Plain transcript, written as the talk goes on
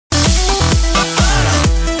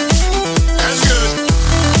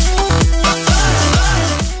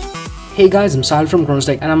Hey guys, I'm Sal from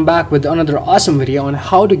Chronostech and I'm back with another awesome video on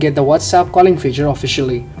how to get the WhatsApp calling feature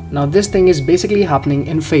officially. Now this thing is basically happening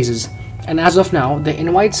in phases, and as of now the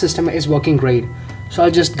invite system is working great, so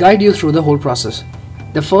I'll just guide you through the whole process.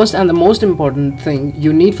 The first and the most important thing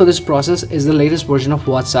you need for this process is the latest version of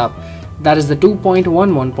WhatsApp, that is the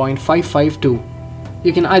 2.11.552.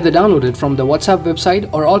 You can either download it from the WhatsApp website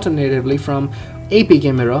or alternatively from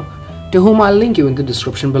APK Mirror, to whom I'll link you in the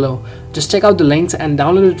description below. Just check out the links and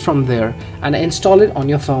download it from there and install it on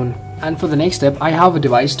your phone. And for the next step, I have a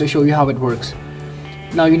device to show you how it works.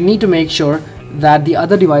 Now you need to make sure that the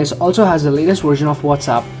other device also has the latest version of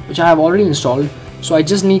WhatsApp, which I have already installed. So I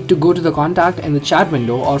just need to go to the contact in the chat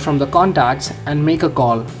window or from the contacts and make a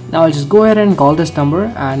call. Now I'll just go ahead and call this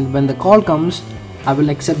number, and when the call comes, I will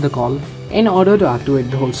accept the call in order to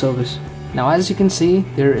activate the whole service. Now as you can see,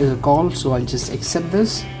 there is a call, so I'll just accept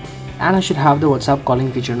this. And I should have the WhatsApp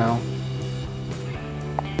calling feature now.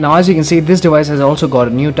 Now as you can see, this device has also got a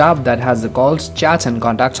new tab that has the calls, chats and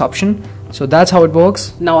contacts option. So that's how it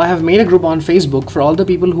works. Now I have made a group on Facebook for all the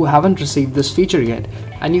people who haven't received this feature yet,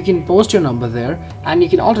 and you can post your number there, and you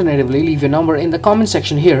can alternatively leave your number in the comment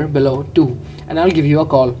section here below too, and I'll give you a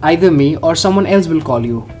call. Either me or someone else will call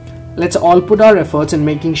you. Let's all put our efforts in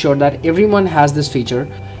making sure that everyone has this feature.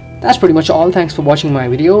 That's pretty much all. Thanks for watching my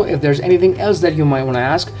video. If there's anything else that you might want to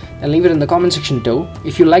ask, then leave it in the comment section too.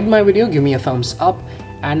 If you liked my video, give me a thumbs up,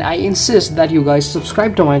 and I insist that you guys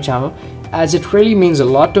subscribe to my channel, as it really means a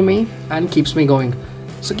lot to me and keeps me going.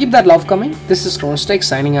 So keep that love coming. This is Chronostech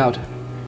signing out.